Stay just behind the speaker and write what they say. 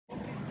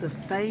The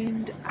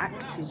famed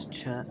Actors'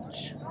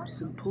 Church,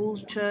 St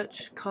Paul's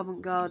Church,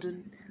 Covent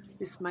Garden.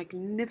 This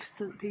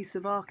magnificent piece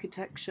of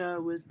architecture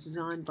was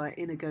designed by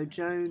Inigo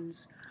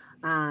Jones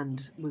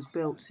and was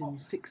built in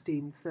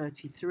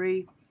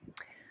 1633.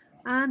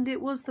 And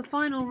it was the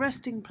final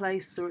resting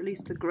place, or at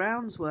least the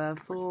grounds were,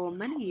 for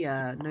many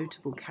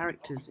notable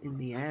characters in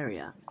the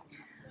area.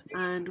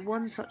 And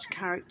one such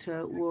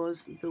character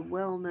was the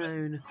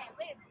well-known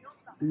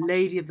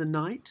Lady of the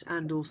Night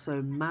and also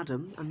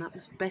Madam, and that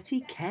was Betty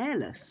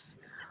Careless,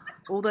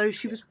 although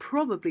she was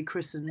probably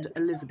christened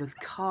Elizabeth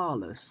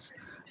Careless.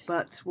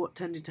 But what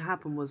tended to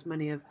happen was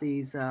many of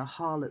these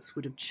harlots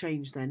would have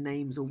changed their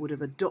names or would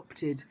have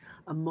adopted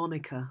a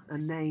moniker, a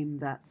name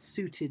that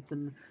suited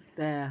them,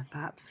 their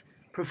perhaps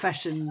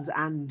professions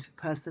and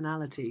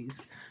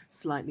personalities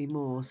slightly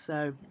more.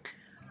 So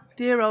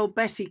dear old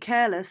Betty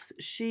Careless,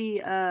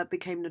 she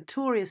became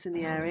notorious in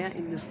the area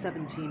in the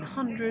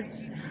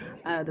 1700s,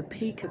 the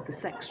peak of the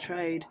sex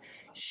trade.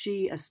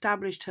 She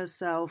established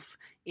herself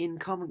in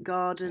Covent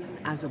Garden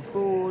as a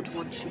bawd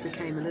once she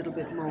became a little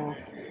bit more,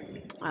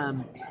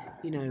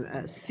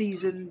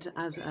 seasoned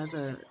as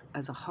a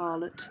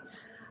harlot.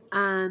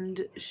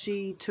 And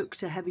she took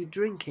to heavy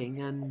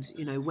drinking and,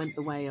 went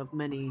the way of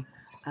many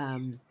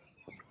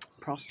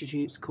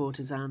prostitutes,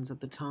 courtesans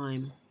of the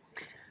time.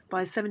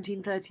 By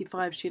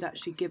 1735, she'd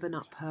actually given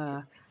up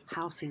her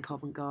house in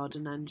Covent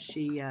Garden, and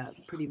she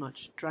pretty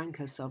much drank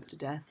herself to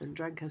death and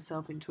drank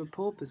herself into a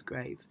pauper's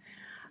grave.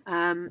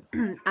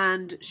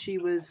 And she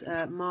was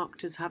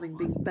marked as having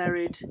been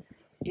buried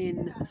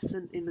in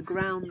the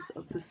grounds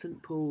of the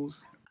St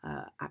Paul's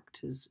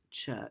Actors'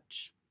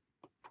 Church,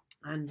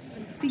 and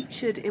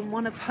featured in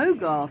one of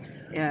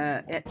Hogarth's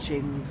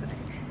etchings.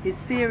 His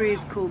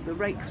series called The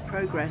Rake's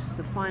Progress,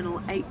 the final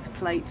 8th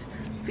plate,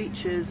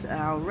 features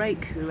our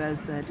rake who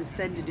has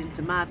descended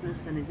into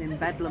madness and is in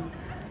Bedlam,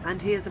 and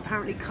he has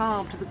apparently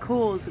carved the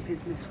cause of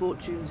his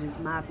misfortunes, his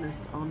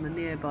madness, on the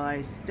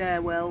nearby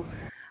stairwell.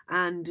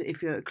 And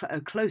if a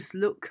close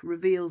look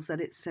reveals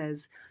that it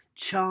says,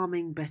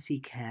 "Charming Betty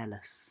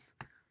Careless."